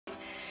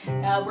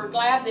We're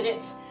glad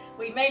that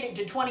we've made it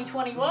to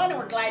 2021, and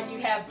we're glad you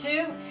have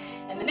too.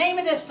 And the name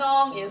of this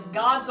song is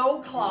God's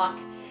Old Clock.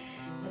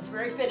 It's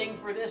very fitting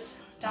for this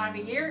time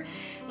of year.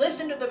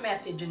 Listen to the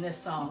message in this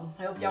song.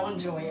 I hope y'all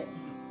enjoy it.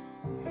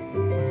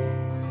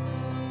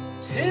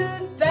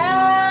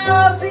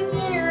 2,000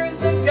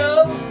 years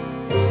ago,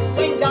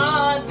 when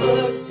God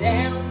looked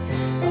down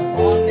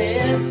upon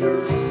this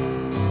earth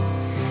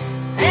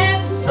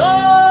and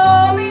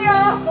saw the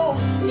awful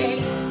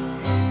state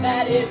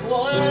that it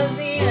was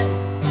in,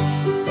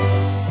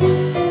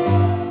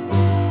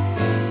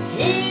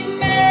 He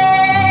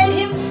made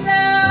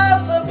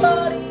Himself a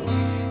body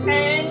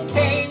and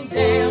came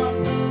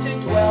down to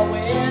dwell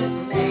with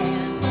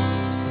man,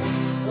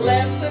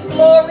 left the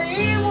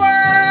glory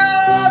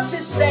world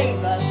to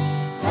save us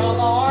from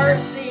our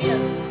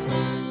sins.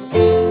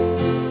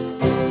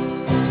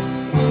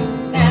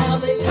 Now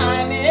the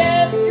time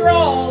is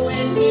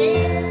drawing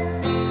near,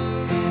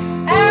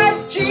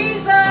 as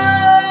Jesus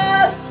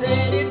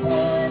said it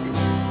would,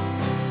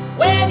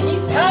 when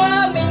He's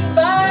coming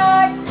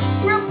back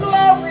from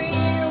glory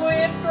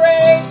with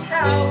great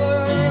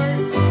power.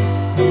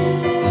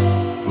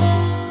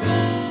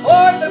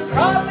 For the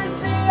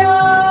prophecy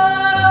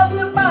of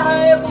the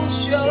Bible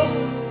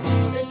shows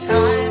the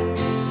time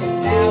is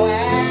now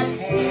at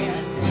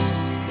hand,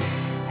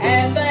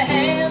 and the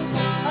hands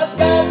of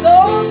God's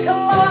old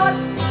clock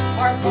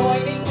are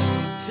pointing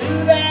to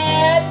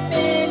that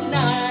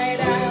midnight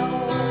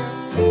hour.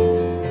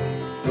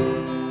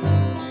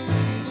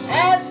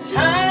 As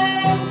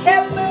time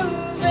kept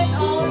moving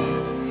on,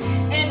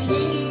 and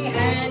He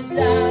had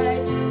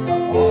died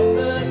upon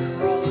the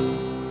cross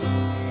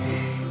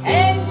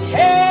and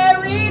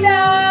carried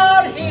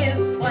out His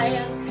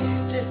plan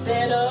to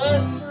set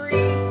us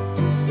free,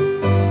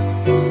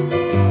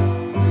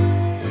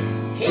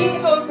 He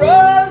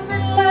arose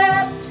and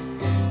left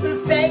the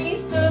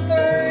face of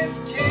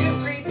earth to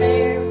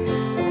prepare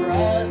for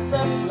us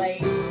a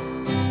place,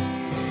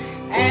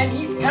 and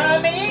He's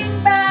coming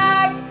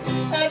back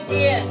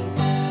again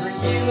for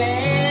you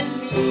and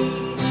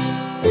me.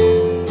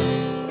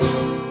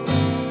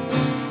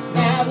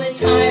 Now the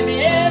time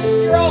is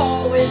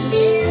drawing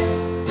near,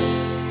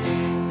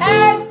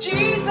 as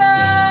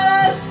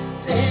Jesus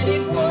said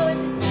it would,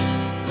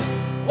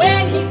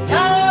 when He's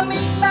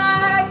coming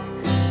back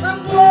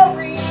from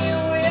glory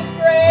with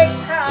great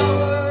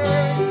power.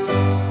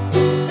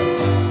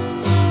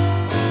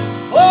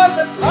 For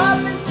the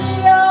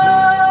prophecy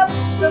of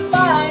the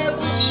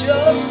Bible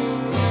shows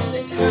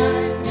the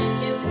time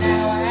is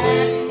now at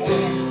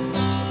hand,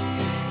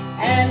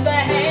 and the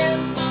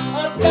hands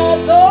of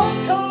God's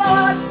old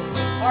clock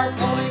are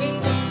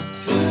pointing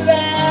to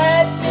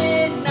that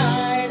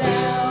midnight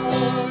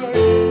hour.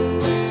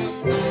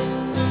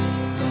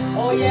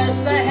 Oh yes,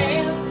 the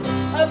hands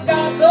of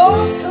God's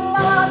old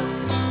clock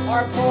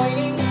are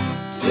pointing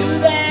to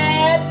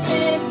that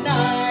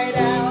midnight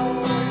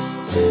hour.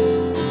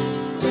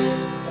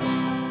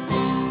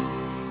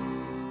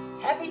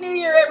 Happy New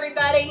Year,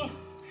 everybody.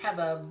 Have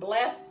a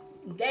blessed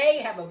day.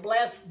 Have a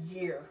blessed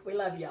year. We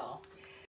love y'all.